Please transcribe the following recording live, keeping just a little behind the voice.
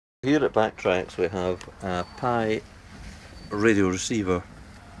Here at Backtracks we have a Pye radio receiver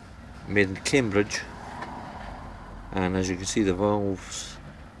made in Cambridge, and as you can see the valves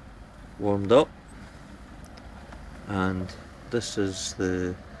warmed up, and this is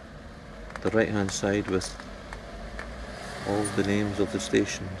the right hand side with all the names of the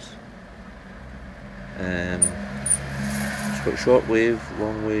stations. It's got short wave,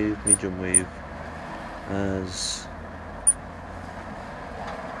 long wave, medium wave, as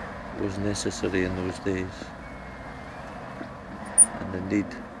was necessary in those days. And indeed,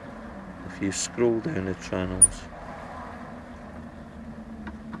 if you scroll down the channels,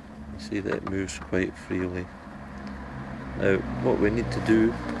 you see that it moves quite freely. Now, what we need to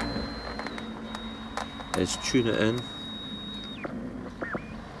do is tune it in.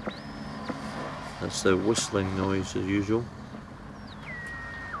 That's the whistling noise as usual.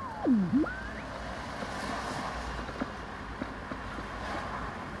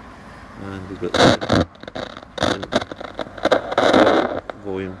 And we've got the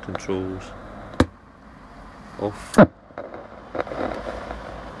volume controls off,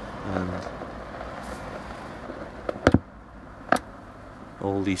 and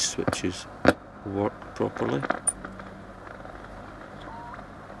all these switches work properly.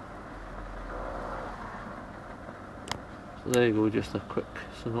 So there you go, just a quick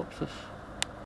synopsis.